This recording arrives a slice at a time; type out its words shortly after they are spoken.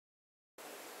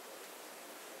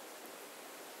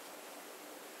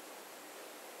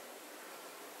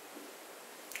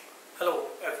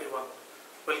Hello everyone,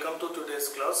 welcome to today's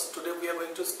class. Today we are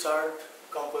going to start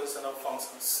composition of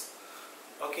functions.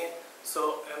 Okay,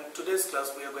 so in today's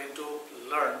class we are going to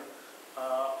learn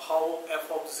how f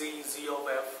of z, z of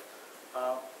f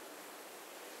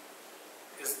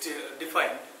is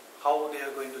defined, how they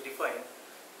are going to define,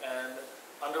 and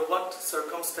under what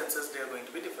circumstances they are going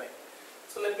to be defined.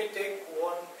 So let me take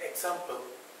one example.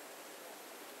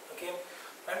 Okay,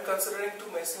 I am considering two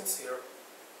machines here.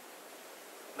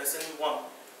 Machine 1,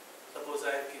 suppose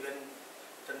I have given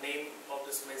the name of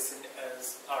this machine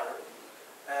as R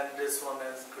and this one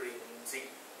as green Z.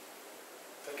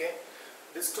 Okay,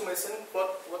 these two machines,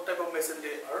 what type of machine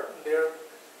they are? They are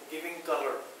giving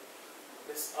color.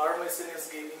 This R machine is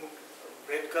giving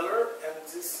red color and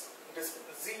this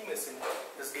Z machine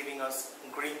is giving us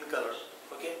green color.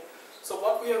 Okay, so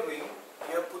what we are doing,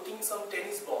 we are putting some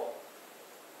tennis ball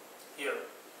here.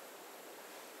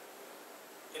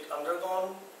 It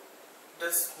undergone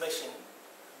this machine,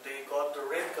 they got the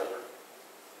red color.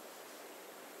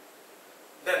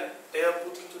 Then they are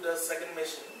put into the second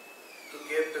machine to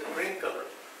get the green color,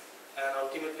 and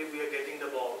ultimately we are getting the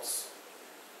balls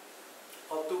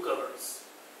of two colors,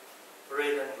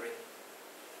 red and green.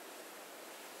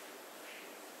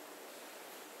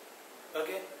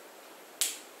 Okay?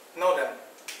 Now then,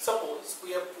 suppose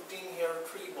we are putting here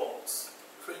three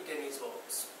tennis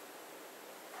balls.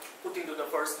 Put into the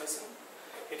first machine,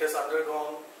 it has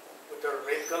undergone with a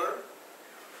red color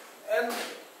and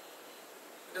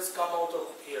it has come out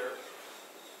of here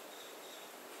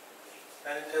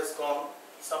and it has gone,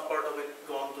 some part of it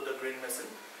gone to the green machine,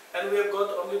 and we have got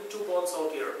only two balls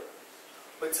out here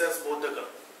which has both the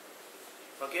color,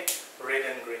 okay, red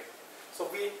and green. So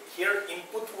here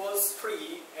input was 3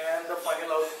 and the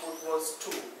final output was 2.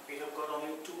 We have got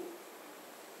only two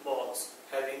balls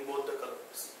having both the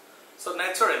colors. So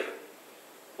naturally,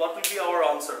 what will be our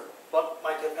answer? What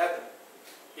might have happened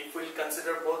if we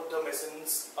consider both the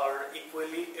machines are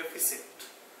equally efficient?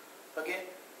 Okay,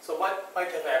 so what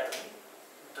might have happened?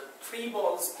 The three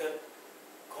balls that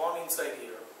gone inside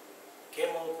here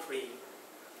came out 3.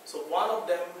 So one of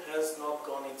them has not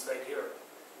gone inside here.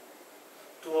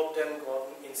 2 of them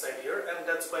gone inside here, and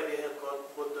that's why they have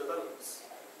got both the colors.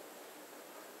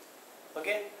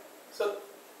 Okay, so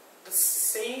the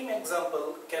same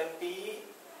example can be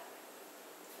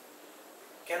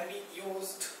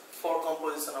used for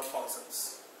composition of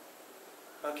functions.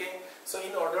 Okay, so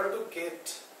in order to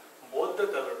get both the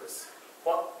colors,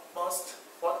 what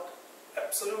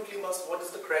is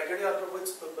the criteria under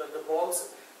which the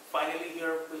balls finally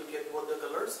here will get both the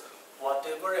colors?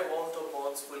 Whatever amount of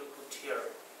balls we'll put here.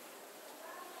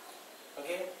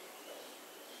 Okay,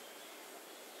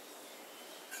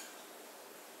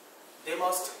 they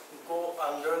must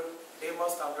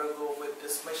undergo with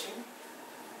this machine,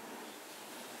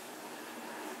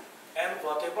 and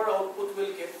whatever output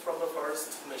we'll get from the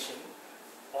first machine,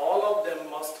 all of them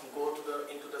must go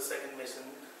into the second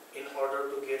machine in order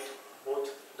to get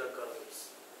both the colors.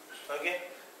 Okay,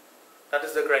 that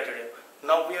is the criteria.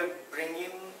 Now we are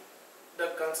bringing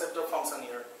the concept of function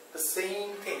here. The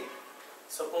same thing.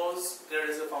 Suppose there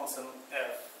is a function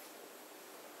f.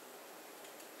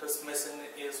 This machine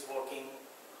is working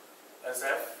as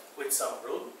f with some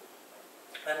rule,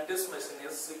 and this machine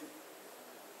is z.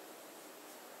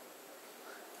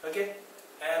 Okay,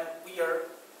 and we are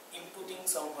inputting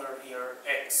somewhere here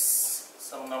x,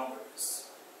 some numbers.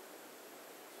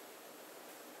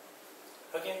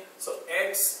 Okay, so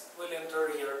x will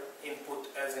enter here input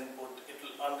as input. It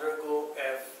will undergo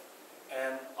f,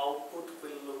 and output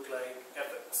will look like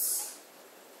fx.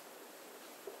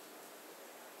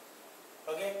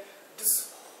 Okay,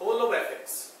 this whole of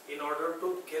fx, in order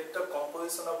to get the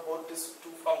composition of both these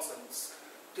two functions,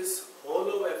 this whole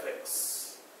of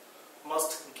fx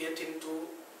must get into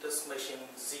this machine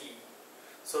z,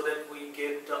 so that we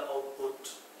get the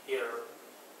output here,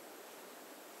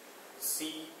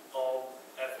 z of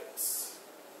fx.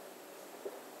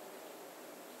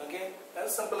 Okay,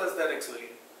 as simple as that actually.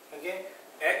 Okay,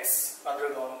 x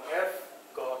undergone f,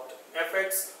 got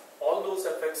fx, all those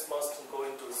fx must go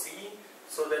into z,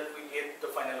 so that we get the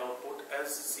final output as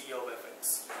z of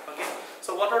fx. Okay,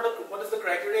 so what is the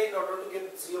criteria in order to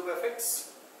get z of fx?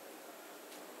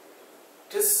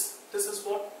 This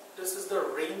is the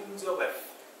range of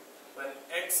f. When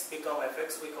x become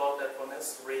fx, we call that one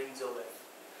as range of f.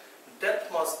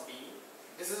 That must be,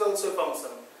 this is also a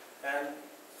function, and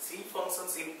z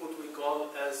function's input we call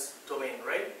as domain,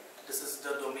 right? This is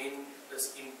the domain,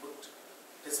 this input,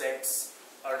 this x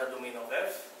are the domain of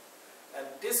f, and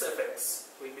this fx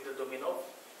will be the domain of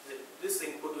z. This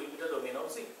input will be the domain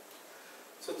of z.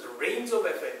 So the range of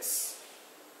fx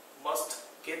must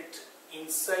get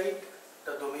inside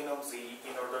the domain of Z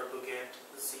in order to get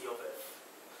Z of F.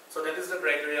 So that is the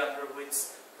criteria under which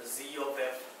Z of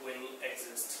F will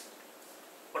exist.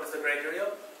 What is the criteria?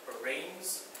 Range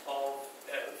of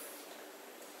F,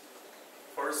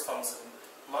 first function,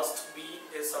 must be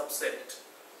a subset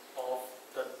of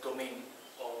the domain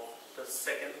of the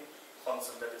second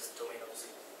function, that is domain of Z.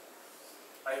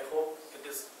 I hope it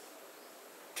is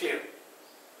clear.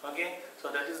 Okay, so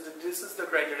this is the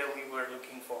criteria we were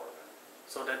looking for,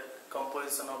 so that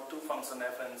composition of two functions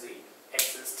f and z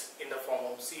exist in the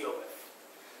form of Z of F.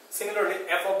 Similarly,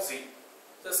 f of Z,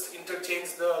 just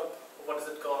interchange the, what is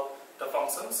it called, the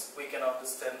functions. We can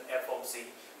understand f of Z.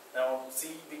 Now Z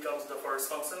becomes the first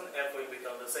function, f will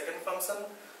become the second function.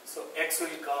 So x will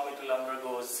come, it will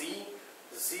undergo Z,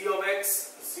 Z of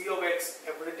x,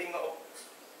 everything of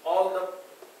all the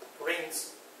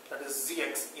range, that is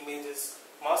Zx images,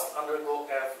 must undergo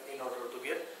f in order to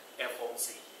get f of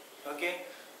Z. Okay,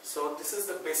 so this is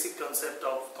the basic concept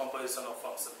of composition of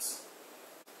functions.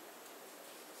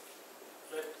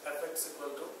 Let fx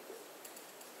equal to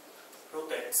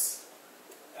root x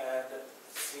and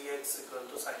cx equal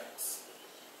to sin x.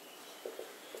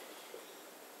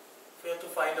 We have to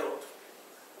find out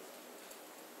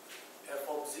f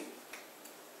of z,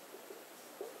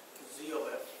 z of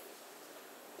f,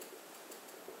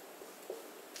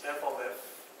 f of f,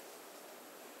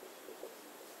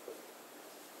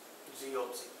 g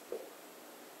of z.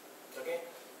 Okay,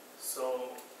 so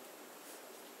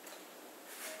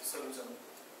solution: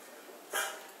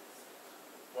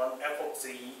 1 f of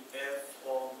z, f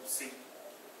of z,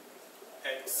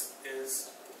 x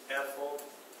is f of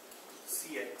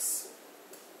cx,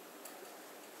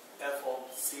 f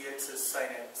of cx is sin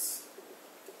x.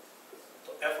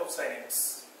 So f of sin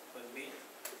x will be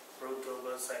root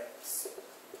over sin x.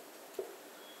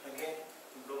 Again,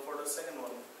 go for the second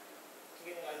one.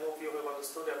 Again, I hope you have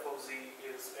understood f of z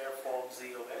is f of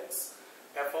z of x.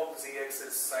 F of zx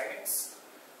is sin x.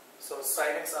 So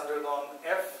sin x undergone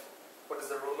f. What is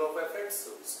the rule of fx?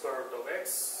 So square root of x.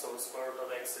 So square root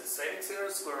of x is sin x here,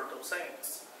 square root of sin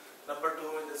x. Number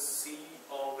 2 is z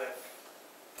of f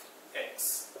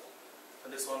x.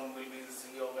 And this one will be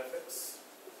z of fx.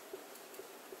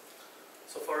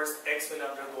 So first x will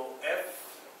undergo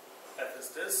f. F is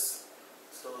this.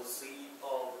 So z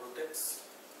of root x.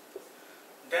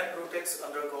 Then root x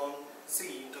undergone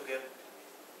z to get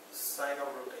sine of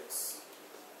root x.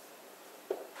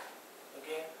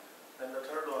 Okay. Then the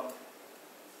third one,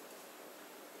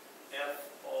 f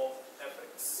of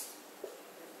fx.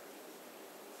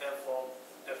 F of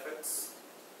fx.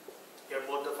 Here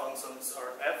both the functions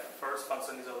are f. First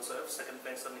function is also f. Second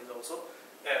function is also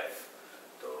f.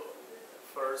 So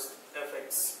first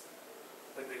fx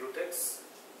will be root x.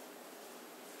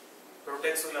 Root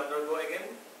x will undergo again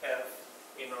f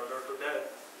in order to that,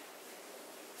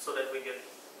 so that we get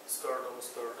square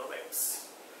root of x.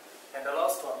 And the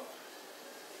last one,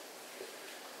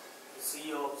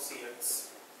 z of zx.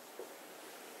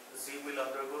 Z will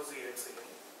undergo zx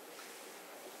again.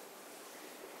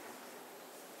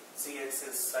 Zx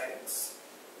is sin x.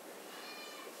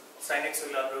 Sin x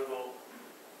will undergo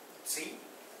z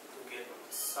to get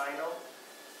sine of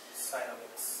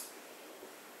x.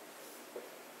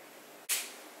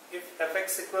 If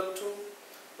fx equal to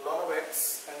ln of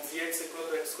x and zx equal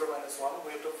to x square minus 1,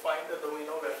 we have to find the domain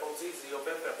of f of z, z of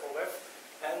f of f,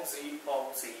 and z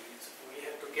of z. So we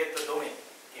have to get the domain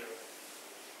here.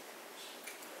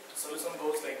 The solution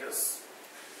goes like this.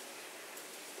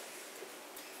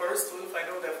 First, we will find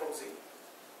out f of z.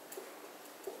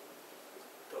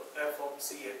 So f of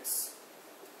zx.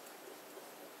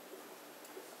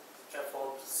 F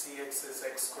of cx is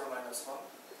x square minus 1.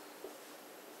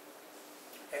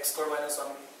 X square minus 1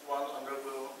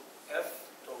 undergo f,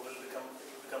 so will become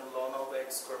ln of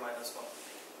x square minus 1.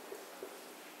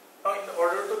 Now, in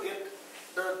order to get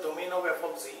the domain of f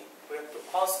of z, we have to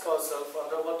ask ourselves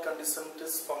under what condition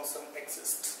this function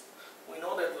exists. We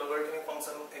know that logarithmic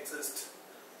function exists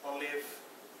only if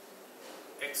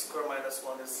x square minus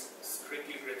 1 is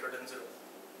strictly greater than 0.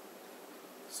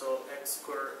 So x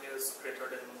square is greater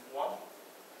than 1,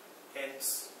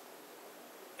 hence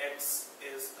x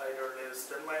is either less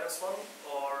than minus 1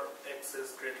 or x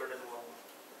is greater than 1.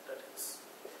 That is,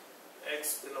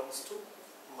 x belongs to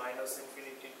minus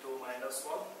infinity to minus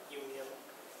 1 union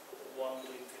 1 to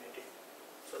infinity.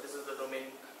 So this is the domain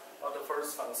of the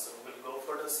first function. We'll go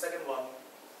for the second one,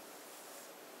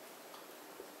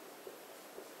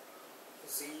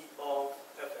 z of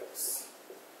fx.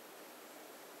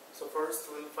 So first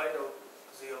we'll find out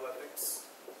z of fx.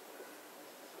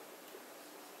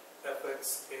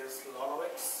 Fx is ln of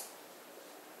x.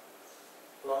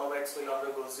 ln of x will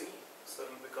undergo z, so it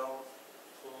will become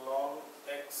ln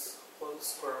x whole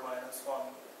square minus 1.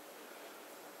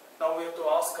 Now we have to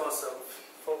ask ourselves,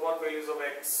 for what values of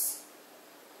x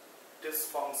this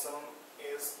function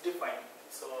is defined.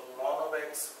 So ln of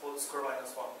x whole square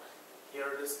minus 1.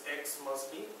 Here this x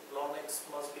must be, ln x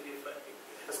must be defined,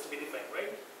 has to be defined,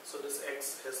 right? So this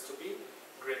x has to be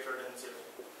greater than 0.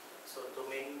 So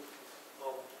domain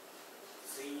of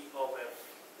z of f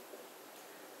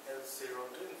is 0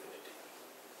 to infinity.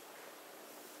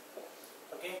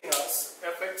 Okay, yes,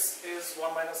 fx is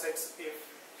 1 minus x if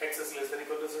x is less than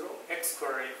equal to 0, x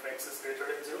squared if x is greater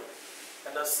than 0,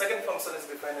 and the second function is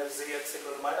defined as zx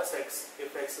equal to minus x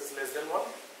if x is less than 1,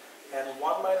 and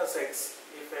 1 minus x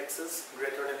if x is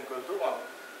greater than equal to 1.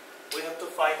 We have to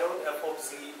find out f of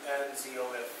z and z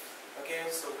of f. Okay,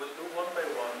 so we'll do one by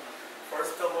one.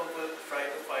 First of all, we'll try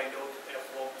to find out f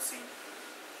of z.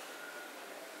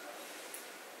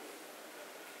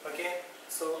 Okay,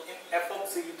 so in f of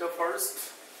z, the first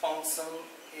function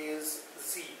is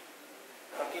z.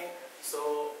 Okay,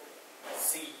 so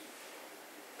z,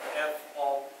 f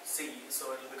of z,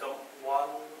 so it will become 1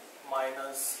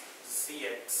 minus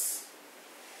zx.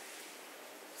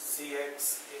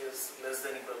 Zx is less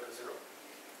than equal to 0.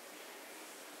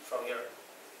 From here,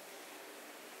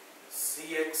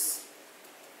 zx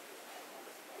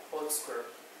whole square.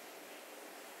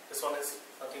 This one is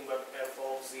nothing but f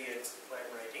of zx if I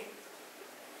am writing.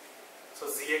 So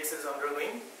zx is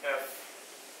undergoing f.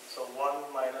 So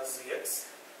 1 minus zx.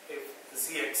 If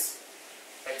zx,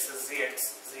 x is zx,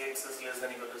 zx is less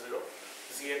than equal to 0.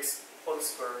 Zx whole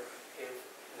square if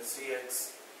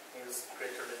zx is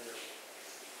greater than 0.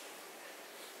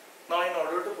 Now in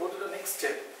order to go to the next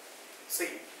step,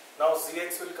 see, now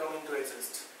zx will come into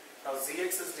exist. Now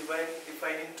zx is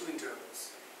defined in two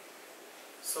intervals.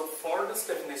 So for this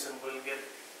definition we will get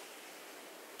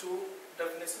two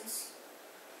definitions,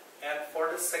 and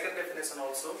for this second definition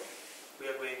also we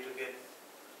are going to get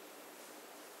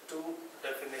two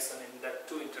definitions in that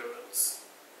two intervals.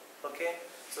 Okay,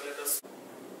 so let us,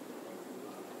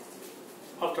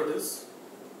 after this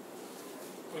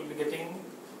we will be getting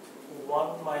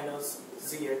 1 minus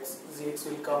zx, zx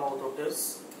will come out of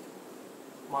this,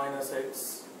 minus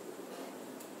x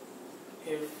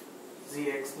if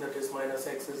zx, that is minus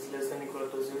x, is less than equal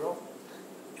to 0,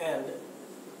 and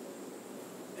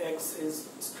x is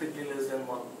strictly less than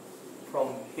 1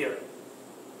 from here,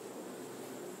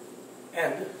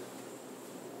 and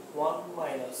 1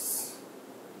 minus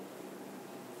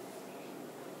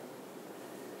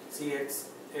zx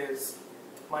is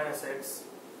minus x,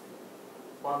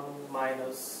 1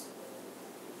 minus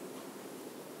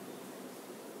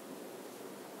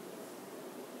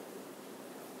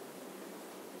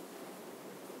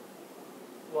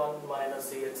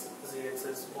zx, zx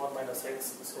is 1 minus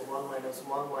x, so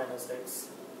 1 minus x,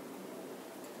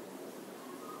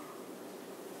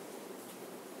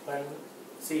 when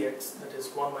zx, that is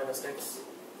 1 minus x,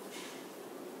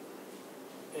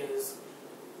 is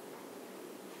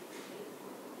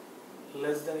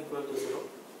less than equal to 0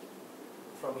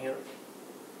 from here,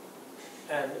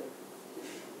 and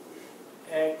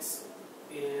x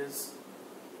is,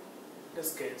 in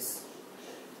this case,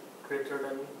 greater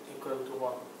than equal to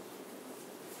 1.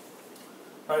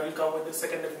 Now I will come with the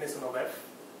second definition of f.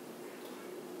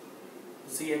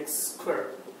 Zx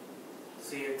squared,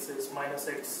 zx is minus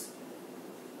x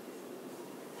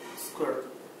squared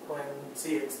when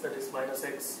zx, that is minus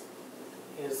x,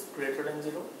 is greater than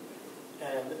 0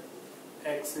 and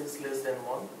x is less than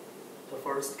 1, the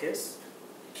first case.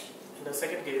 In the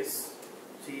second case,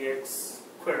 gx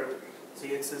squared,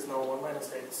 gx is now 1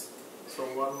 minus x, so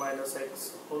 1 minus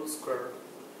x whole square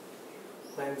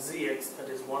when zx, that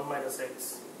is 1 minus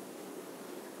x,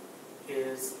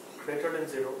 is greater than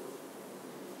 0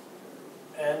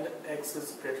 and x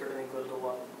is greater than equal to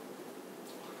 1.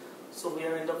 So we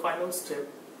are in the final step.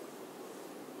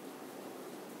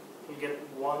 We get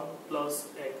 1 plus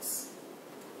x.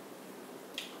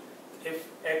 If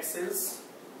x is,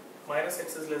 minus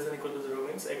x is less than equal to 0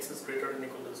 means x is greater than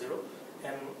equal to 0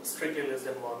 and strictly less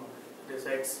than 1. It is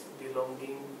x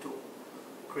belonging to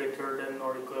greater than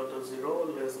or equal to 0,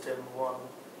 less than 1.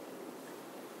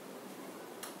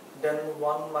 Then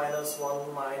 1 minus or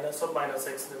minus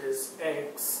x, that is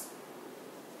x,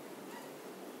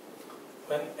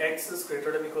 when x is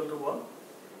greater than equal to 1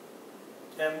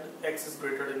 and x is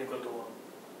greater than equal to 1,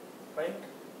 right?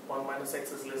 1 minus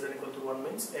x is less than equal to 1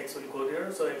 means x will go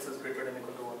there, so x is greater than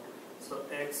equal to 1. So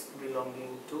x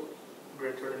belonging to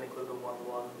greater than equal to 1,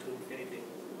 1 to infinity.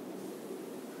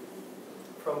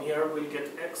 From here we'll get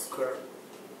x squared.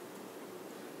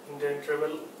 In the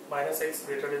interval minus x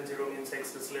greater than 0 means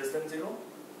x is less than 0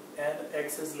 and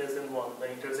x is less than 1.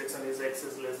 The intersection is x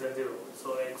is less than 0.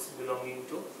 So x belonging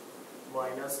to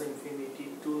minus infinity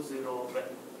to 0 of n.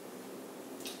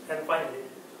 And finally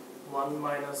 1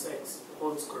 minus x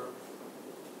whole square.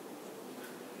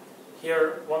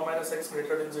 Here 1 minus x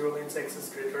greater than 0 means x is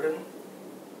greater than,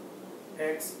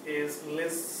 x is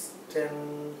less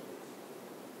than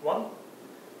 1,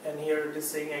 and here it is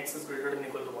saying x is greater than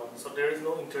equal to 1. So there is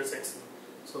no intersection,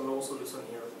 so no solution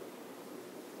here.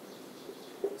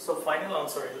 So final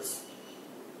answer is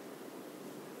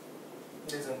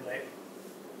this implied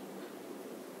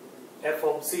f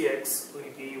of gx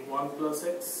will be 1 plus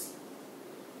x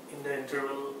in the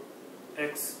interval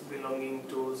x belonging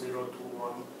to 0 to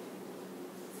 1,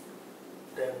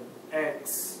 then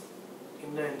x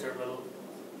in the interval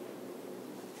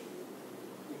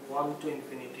 1 to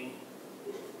infinity,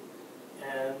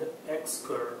 and x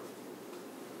square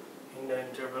in the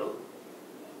interval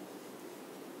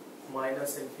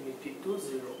minus infinity to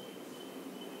 0.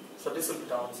 So this will be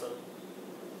the answer.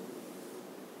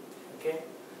 Okay,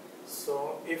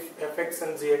 so if fx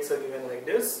and gx are given like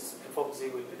this, f of g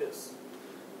will be this.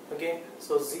 Okay,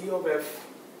 so z of f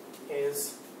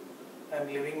is, I'm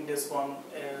leaving this one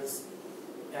as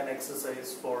an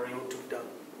exercise for you to do.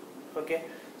 Okay,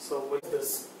 so with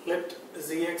this, let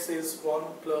gx is 1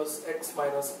 plus x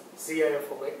minus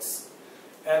gif of x,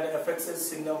 and fx is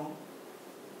signum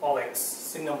of x,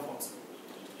 signum function.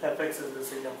 Fx is the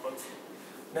signum function.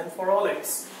 Then for all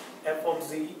x, f of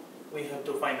z we have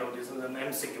to find out. This is an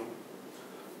MCQ.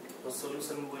 The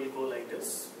solution will go like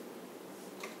this: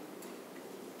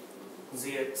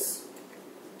 gx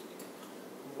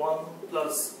 1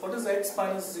 plus, what is x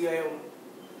minus gif,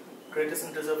 greatest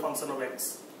integer function of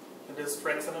x? It is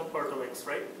fractional part of x,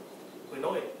 right? We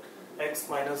know it. X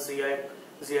minus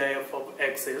gif of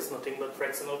x is nothing but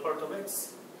fractional part of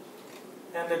x.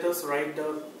 And let us write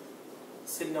the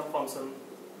signum function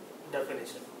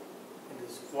definition. It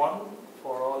is 1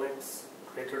 for all x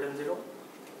greater than 0,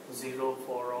 0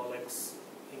 for all x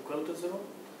equal to 0,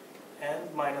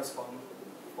 and minus 1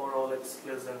 for all x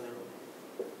less than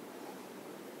 0.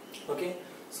 Okay,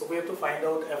 so we have to find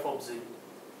out f of z.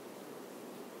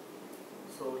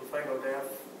 So we find out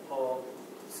f of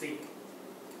z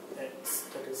x,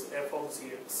 that is f of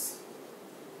gx.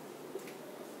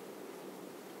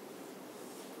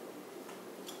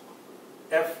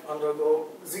 F undergo,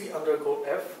 z undergo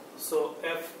f, so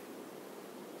f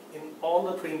in all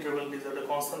the three intervals, these are the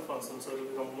constant functions, so it will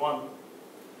become 1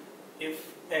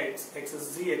 if x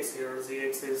is gx here,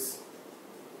 gx is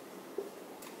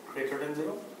greater than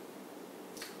 0,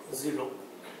 0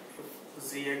 if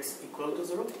gx equal to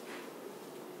 0,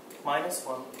 minus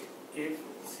 1 if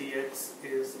gx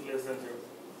is less than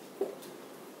 0.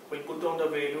 We'll put down the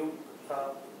value,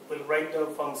 we'll write the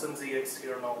function gx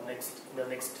here now, in the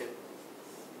next step.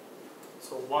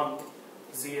 So 1,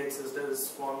 gx is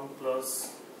this 1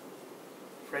 plus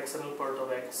fractional part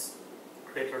of x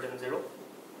greater than 0,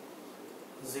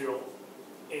 0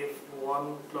 if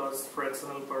 1 plus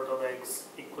fractional part of x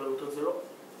equal to 0,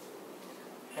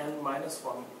 and minus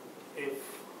 1 if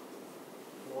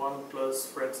 1 plus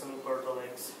fractional part of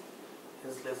x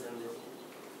is less than 0.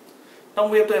 Now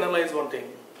we have to analyze one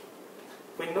thing.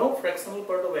 We know fractional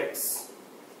part of x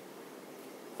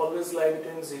always lie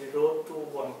between 0 to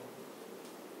 1.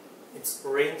 Its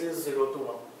range is 0 to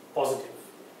 1, positive.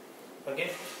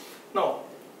 Okay. Now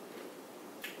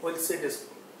we'll say this: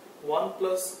 1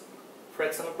 plus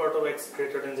fractional part of x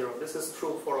greater than 0. This is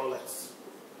true for all x.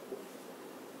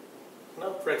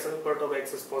 Now fractional part of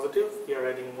x is positive. We are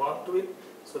adding 1 to it,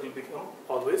 so it will become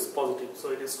always positive.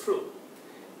 So it is true.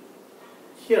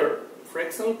 Here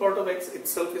fractional part of x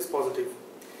itself is positive.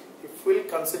 If we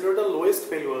consider the lowest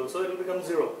value also, it will become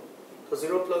 0. So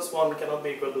 0 plus 1 cannot be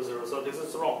equal to 0. So this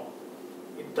is wrong.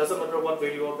 It doesn't matter what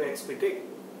value of x we take.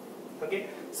 Okay.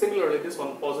 Similarly, this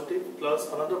one positive plus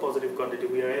another positive quantity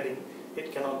we are adding,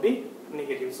 it cannot be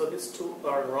negative. So these two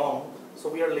are wrong. So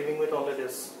we are living with only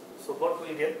this. So what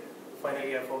we get?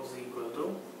 Finally, f of z equal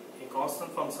to a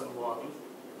constant function 1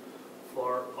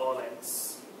 for all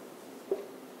x.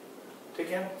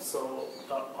 Okay. So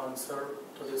the answer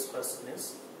to this question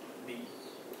is B.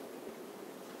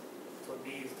 So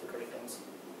B is the correct answer.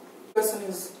 The question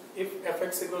is, if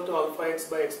fx equal to alpha x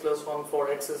by x plus 1 for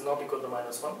x is not equal to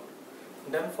minus 1,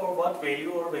 then for what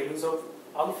value or values of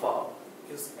alpha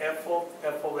is f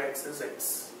of x is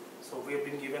x. So we have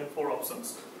been given 4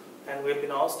 options and we have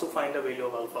been asked to find a value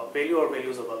of alpha, value or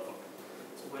values of alpha.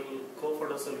 So we'll go for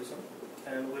the solution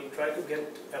and we'll try to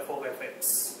get f of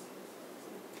fx.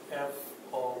 F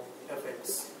of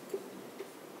fx.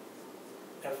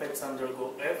 Fx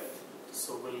undergo f,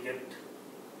 so we'll get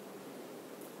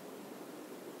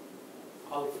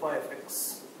alpha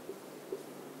fx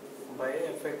by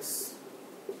fx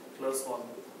plus 1.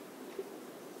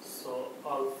 So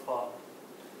alpha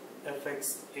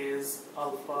fx is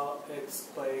alpha x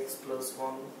by x plus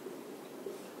 1.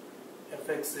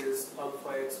 Fx is alpha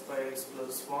x by x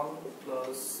plus 1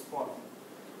 plus 1.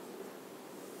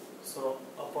 So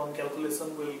upon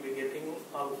calculation we will be getting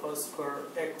alpha square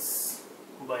x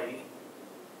by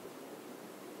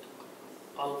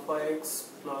alpha x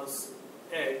plus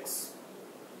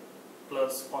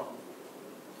 1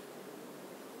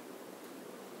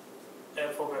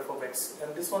 f of x,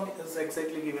 and this one is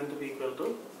exactly given to be equal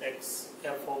to x.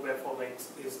 F of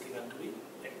x is given to be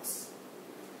x.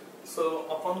 So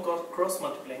upon cross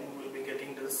multiplying we will be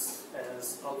getting this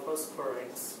as alpha square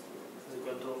x is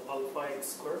equal to alpha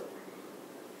x square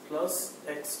plus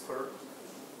x square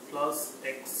plus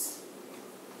x.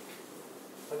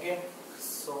 Again,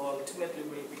 so ultimately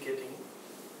we will be getting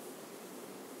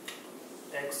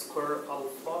x square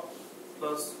alpha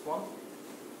plus 1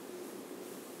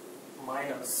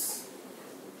 minus,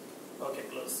 okay,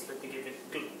 plus, let me give it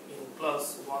in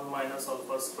plus 1 minus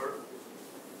alpha square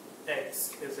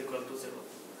x is equal to 0.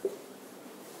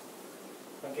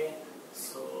 Okay,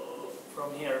 so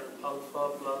from here alpha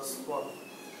plus 1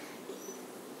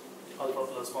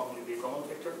 will be common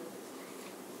factor.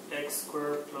 X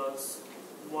square plus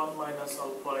 1 minus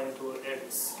alpha into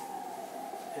x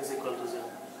is equal to 0.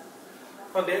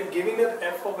 Now they are giving that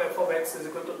f of x is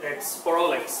equal to x for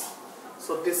all x.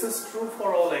 So this is true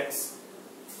for all x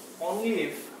only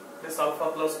if this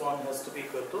alpha plus 1 has to be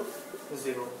equal to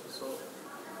 0. So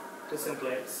this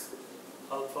implies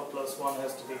alpha plus 1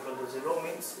 has to be equal to 0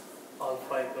 means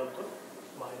alpha equal to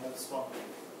minus 1.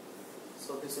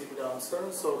 So this will be the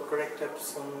answer. So correct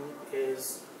option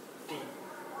is D.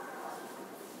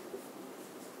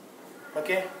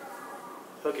 Okay?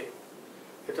 Okay.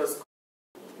 It was.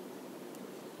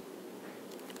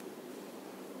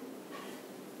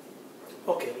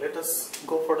 Okay, let us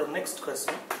go for the next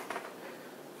question.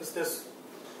 Is this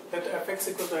let fx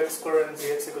equal to x square and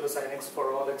gx equal to sin x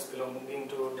for all x belonging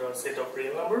to the set of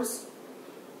real numbers.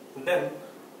 Then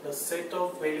the set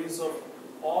of values of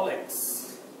all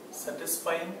x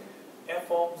satisfying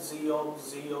f of z of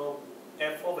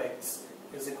f of x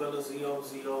is equal to z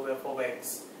of f of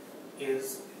x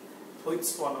is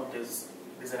which one of these?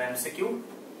 It is an MCQ.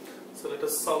 So let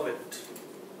us solve it.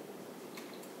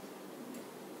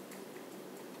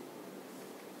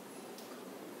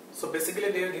 So basically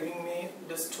they are giving me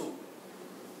this 2.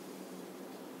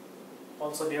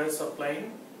 Also they are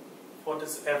supplying what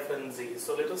is f and z.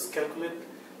 So let us calculate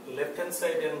left hand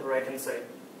side and right hand side,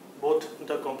 both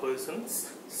the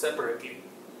compositions separately.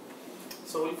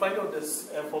 So we'll find out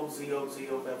this f of z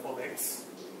of f of x.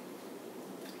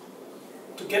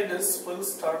 To get this, we'll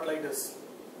start like this.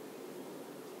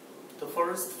 The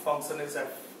first function is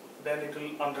f, then it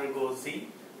will undergo z,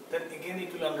 then again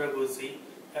it will undergo z,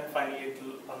 and finally it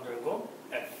will undergo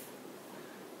f.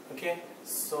 Okay,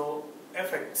 so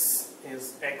fx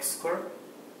is x square.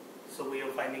 So we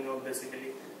are finding out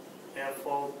basically f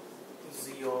of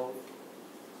z of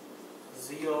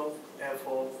f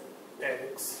of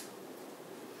x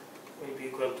will be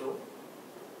equal to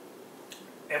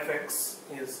fx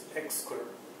is x square.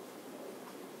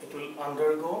 It will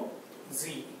undergo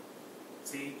z.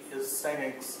 Z is sin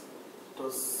x, so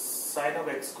sin of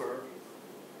x square.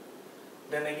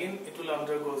 Then again it will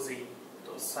undergo z,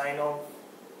 so sin of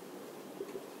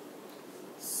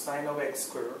x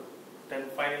square. Then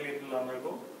finally it will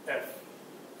undergo f,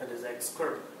 that is x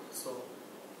square. So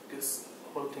this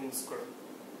whole thing square.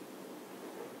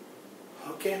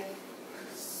 Okay,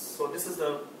 so this is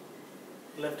the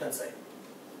left hand side.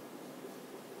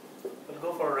 We'll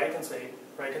go for right hand side.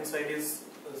 Right hand side is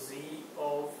z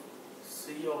of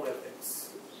fx.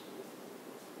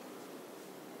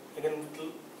 Again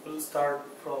we'll start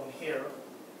from here.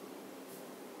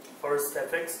 First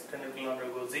fx, then it will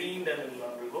undergo z, then it will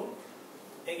undergo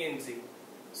again z.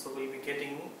 So we'll be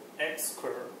getting x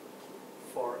square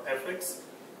for fx,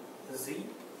 z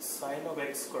sin of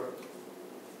x square,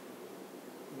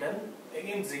 then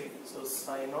again z, so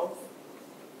sin of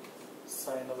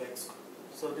x square.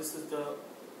 So this is the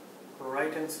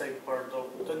right hand side part of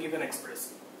the given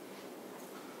expression.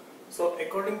 So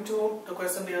according to the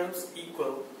question there is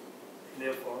equal,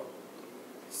 therefore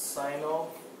sin of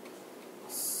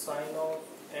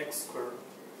x square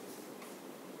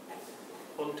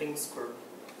whole thing square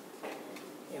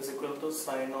is equal to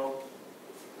sin of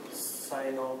x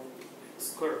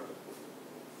square.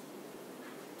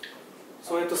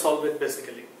 So we have to solve it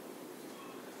basically.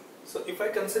 So if I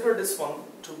consider this one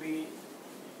to be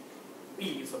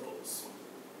p, suppose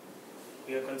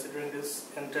We are considering this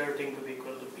entire thing to be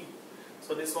equal to p.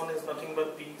 So this one is nothing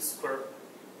but p square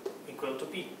equal to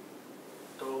p.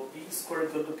 So p square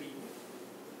equal to p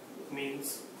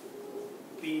means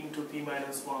p into p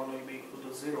minus 1 will be equal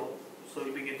to 0. So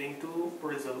we'll be getting two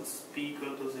results, p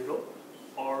equal to 0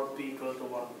 or p equal to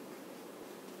 1.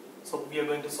 So we are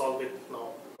going to solve it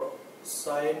now.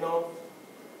 Sine of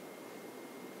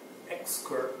x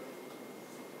square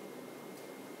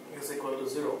is equal to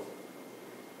 0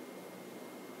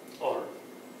 or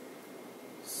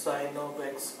sine of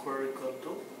x square equal to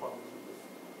 1.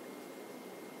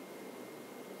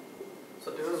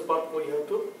 So this is what we have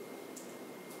to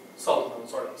solve now.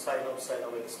 Sorry, sine of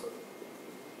x square,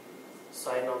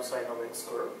 sine of x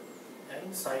square,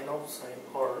 and sine of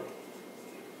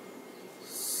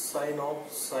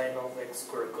x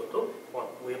square equal to 1.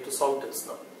 We have to solve this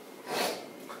now.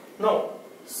 Now,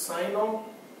 sine of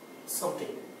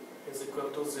something is equal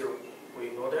to 0. We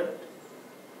know that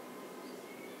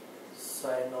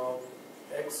sine of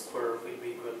x square will be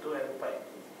equal to n pi.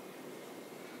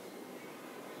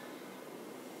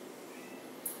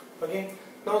 Okay.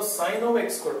 Now, sine of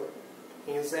x square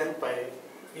is n pi.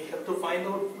 We have to find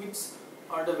out which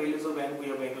are the values of n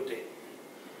we are going to take.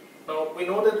 Now, we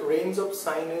know that range of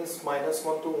sine is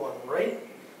 -1 to 1, right?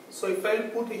 So, if I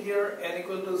put here n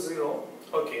equal to 0,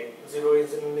 okay, 0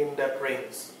 is in that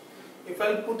range. If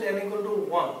I put n equal to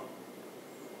 1,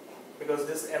 because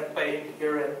this n pi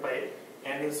here,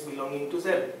 n is belonging to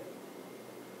z.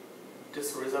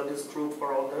 This result is true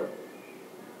for all the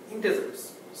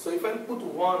integers. So if I put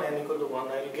 1 n equal to 1,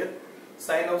 I will get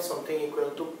sine of something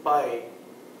equal to pi.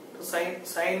 So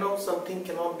sine of something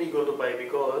cannot be equal to pi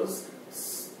because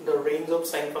the range of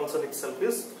sine function itself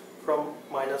is from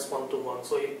 -1 to 1.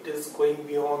 So it is going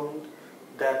beyond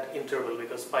that interval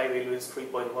because pi value is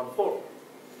 3.14.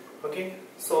 Okay,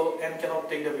 so n cannot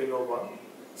take the value of 1.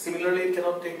 Similarly, it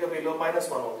cannot take the value of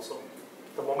 -1 also.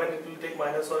 The moment it will take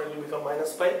 -1, it will become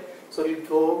minus pi. So it will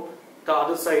go the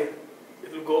other side.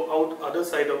 It will go out other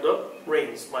side of the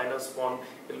range, -1.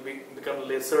 It will become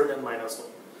lesser than -1.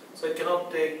 So it cannot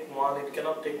take 1. It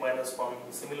cannot take -1.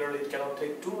 Similarly, it cannot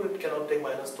take 2. It cannot take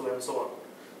 -2, and so on.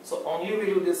 So only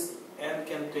value this n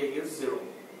can take is 0.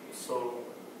 So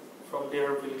from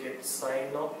there we'll get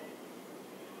sine of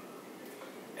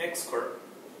x square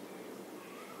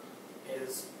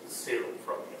is 0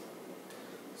 from here.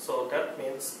 So that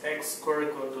means x square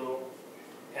equal to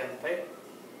n pi.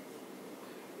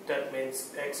 That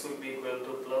means x will be equal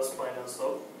to plus minus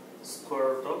of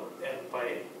square root of n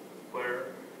pi, where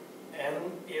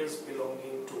n is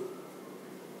belonging to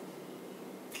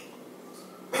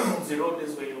 0.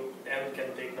 This value n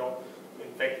can take now.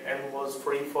 In fact, n was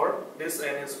free for this.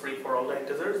 N is free for all the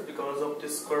integers. Because of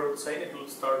this square root sign, it will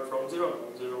start from 0,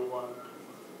 0, 1,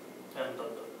 and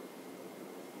dot.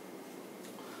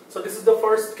 So this is the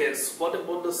first case. What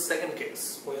about the second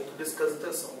case? We have to discuss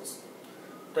this also.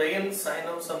 Again, sine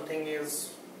of something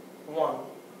is 1.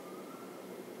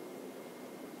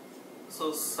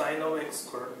 So sine of x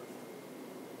square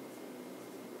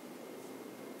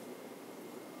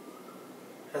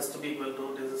has to be equal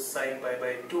to, this is sine pi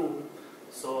by 2.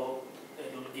 So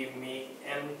it will give me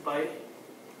n pi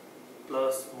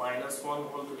plus -1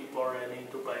 whole to the power n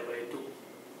into pi by 2.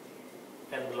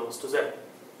 N belongs to z.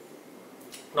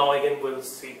 Now again we'll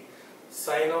see.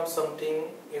 Sine of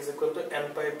something is equal to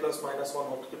n pi plus -1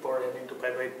 whole to the power n into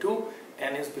pi by 2.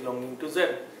 N is belonging to z.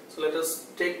 So let us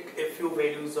take a few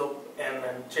values of n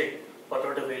and check what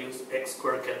are the values x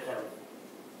square can have.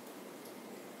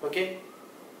 Okay?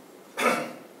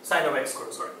 Sine of x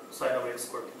square, sorry. Sine of x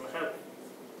square can have.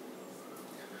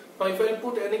 Now if I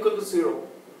put n equal to 0,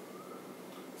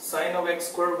 sine of x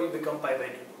square will become pi by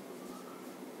 2.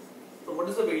 So what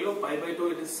is the value of pi by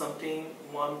 2? It is something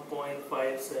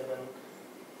 1.57,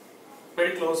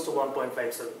 very close to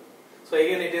 1.57. So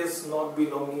again, it is not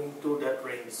belonging to that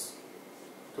range.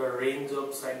 The range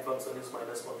of sine function is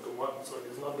 -1 to 1. So it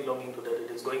is not belonging to that.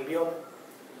 It is going beyond.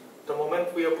 The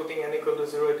moment we are putting n equal to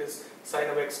 0, it is sine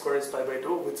of x square is pi by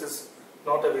 2, which is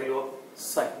not a value of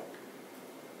sine.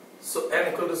 So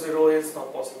n equal to 0 is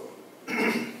not possible.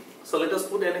 So let us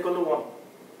put n equal to 1.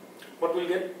 What will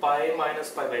get? Pi minus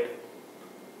pi by 2.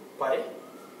 Pi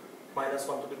minus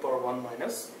 1 to the power 1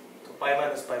 minus, so pi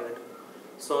minus pi by 2.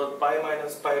 So pi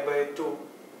minus pi by 2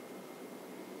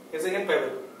 is again pi by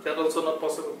 2. That also not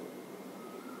possible.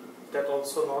 That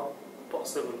also not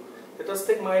possible. Let us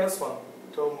take -1.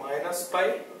 So minus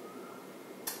pi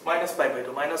by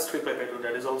 2, minus 3 pi by 2.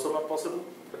 That is also not possible.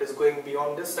 That is going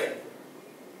beyond this side,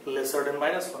 lesser than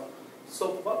 -1.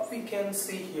 So what we can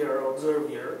see here, observe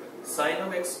here, sine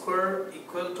of x square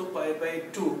equal to pi by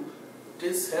 2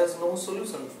 this has no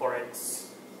solution for x.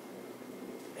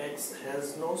 X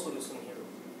has no solution here.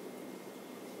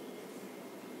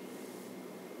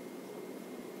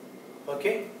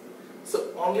 Okay,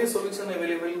 so only solution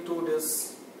available to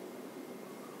this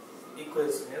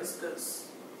equation is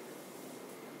this.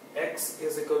 X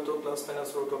is equal to plus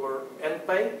minus root over n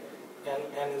pi, and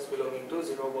n is belonging to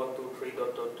 0, 1, 2, 3,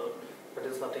 dot, dot, dot. That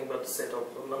is nothing but set of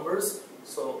numbers.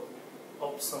 So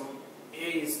option A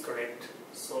is correct.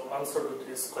 So answer to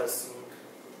this question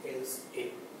is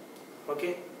A.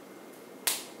 Okay,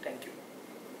 thank you.